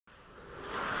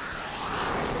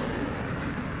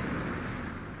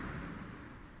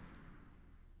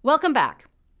Welcome back.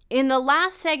 In the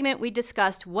last segment, we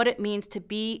discussed what it means to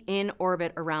be in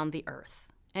orbit around the Earth.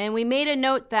 And we made a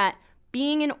note that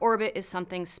being in orbit is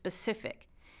something specific.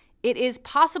 It is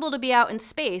possible to be out in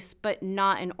space, but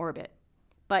not in orbit.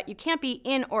 But you can't be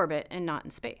in orbit and not in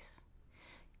space.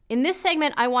 In this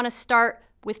segment, I want to start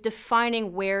with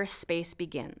defining where space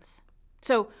begins.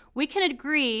 So we can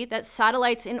agree that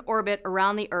satellites in orbit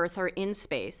around the Earth are in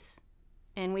space.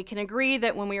 And we can agree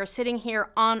that when we are sitting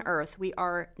here on Earth, we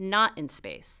are not in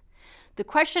space. The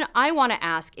question I want to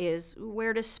ask is,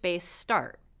 where does space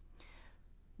start?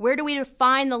 Where do we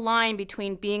define the line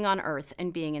between being on Earth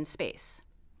and being in space?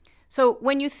 So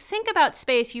when you think about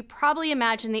space, you probably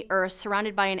imagine the Earth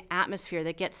surrounded by an atmosphere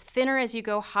that gets thinner as you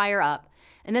go higher up,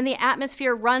 and then the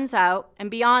atmosphere runs out,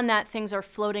 and beyond that, things are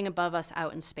floating above us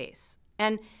out in space.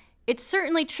 And it's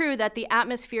certainly true that the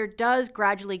atmosphere does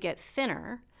gradually get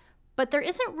thinner, but there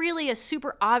isn't really a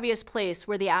super obvious place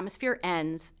where the atmosphere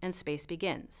ends and space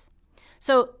begins.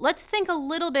 So let's think a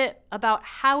little bit about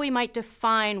how we might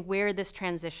define where this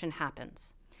transition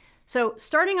happens. So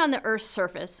starting on the Earth's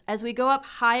surface, as we go up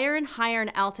higher and higher in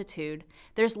altitude,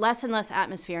 there's less and less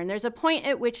atmosphere, and there's a point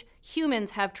at which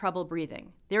humans have trouble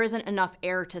breathing. There isn't enough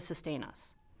air to sustain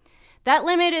us. That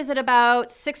limit is at about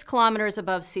 6 kilometers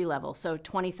above sea level, so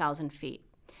 20,000 feet.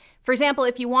 For example,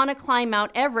 if you want to climb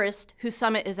Mount Everest, whose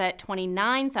summit is at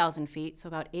 29,000 feet, so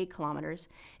about 8 kilometers,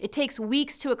 it takes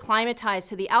weeks to acclimatize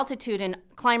to the altitude, and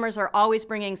climbers are always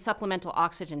bringing supplemental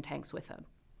oxygen tanks with them.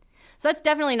 So that's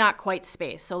definitely not quite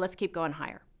space, so let's keep going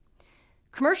higher.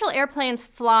 Commercial airplanes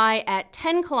fly at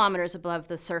 10 kilometers above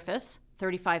the surface,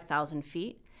 35,000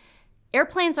 feet.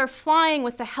 Airplanes are flying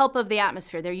with the help of the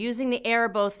atmosphere. They're using the air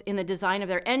both in the design of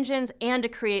their engines and to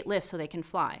create lift so they can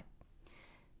fly.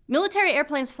 Military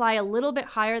airplanes fly a little bit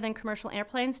higher than commercial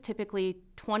airplanes, typically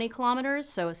 20 kilometers,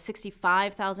 so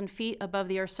 65,000 feet above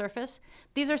the Earth's surface.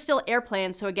 These are still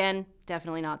airplanes, so again,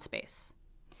 definitely not space.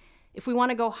 If we want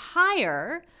to go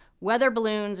higher, weather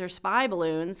balloons or spy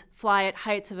balloons fly at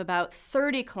heights of about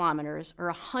 30 kilometers or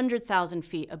 100,000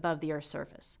 feet above the Earth's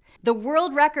surface. The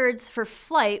world records for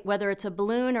flight, whether it's a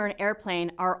balloon or an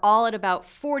airplane, are all at about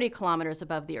 40 kilometers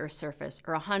above the Earth's surface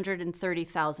or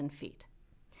 130,000 feet.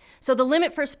 So the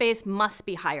limit for space must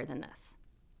be higher than this.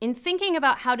 In thinking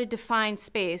about how to define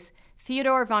space,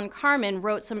 Theodore von Karman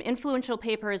wrote some influential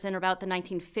papers in about the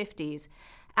 1950s,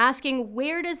 asking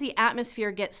where does the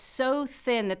atmosphere get so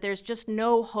thin that there's just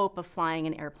no hope of flying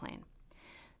an airplane?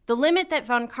 The limit that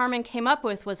von Karman came up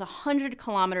with was 100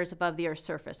 kilometers above the Earth's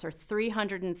surface, or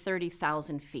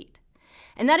 330,000 feet.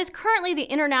 And that is currently the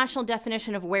international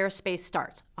definition of where space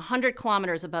starts, 100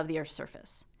 kilometers above the Earth's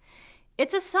surface.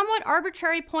 It's a somewhat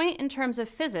arbitrary point in terms of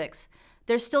physics.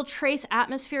 There's still trace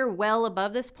atmosphere well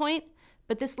above this point,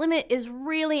 but this limit is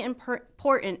really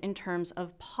important in terms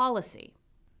of policy.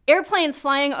 Airplanes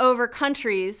flying over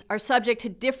countries are subject to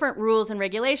different rules and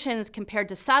regulations compared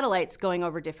to satellites going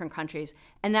over different countries,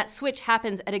 and that switch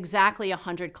happens at exactly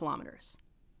 100 kilometers.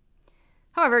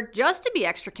 However, just to be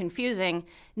extra confusing,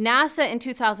 NASA in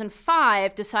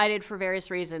 2005 decided for various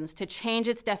reasons to change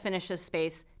its definition of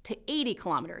space to 80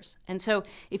 kilometers. And so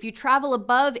if you travel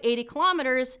above 80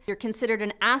 kilometers, you're considered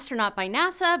an astronaut by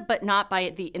NASA, but not by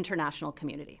the international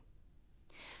community.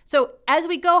 So as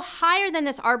we go higher than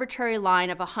this arbitrary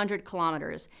line of 100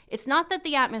 kilometers, it's not that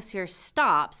the atmosphere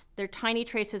stops. There are tiny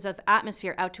traces of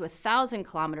atmosphere out to 1,000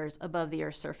 kilometers above the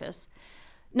Earth's surface.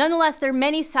 Nonetheless, there are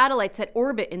many satellites that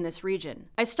orbit in this region.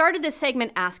 I started this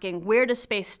segment asking, where does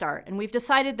space start? And we've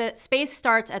decided that space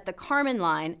starts at the Karman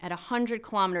line at 100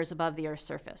 kilometers above the Earth's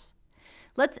surface.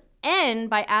 Let's end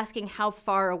by asking, how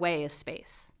far away is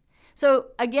space? So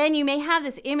again, you may have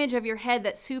this image of your head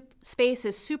that space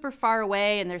is super far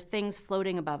away and there's things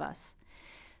floating above us.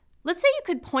 Let's say you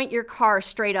could point your car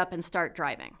straight up and start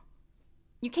driving.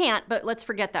 You can't, but let's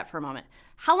forget that for a moment.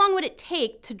 How long would it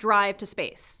take to drive to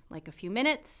space? Like a few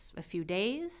minutes, a few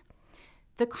days?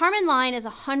 The Karman line is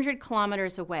 100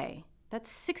 kilometers away.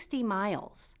 That's 60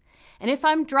 miles. And if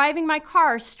I'm driving my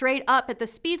car straight up at the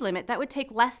speed limit, that would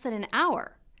take less than an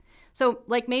hour. So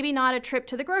like maybe not a trip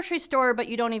to the grocery store, but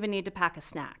you don't even need to pack a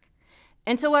snack.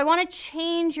 And so I want to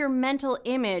change your mental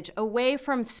image away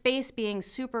from space being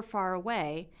super far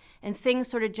away and things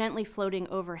sort of gently floating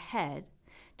overhead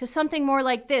to something more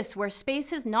like this, where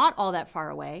space is not all that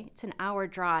far away, it's an hour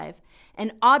drive,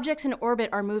 and objects in orbit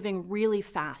are moving really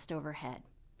fast overhead.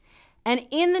 And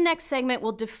in the next segment,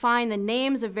 we'll define the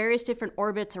names of various different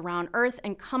orbits around Earth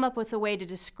and come up with a way to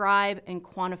describe and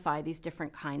quantify these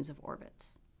different kinds of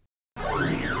orbits.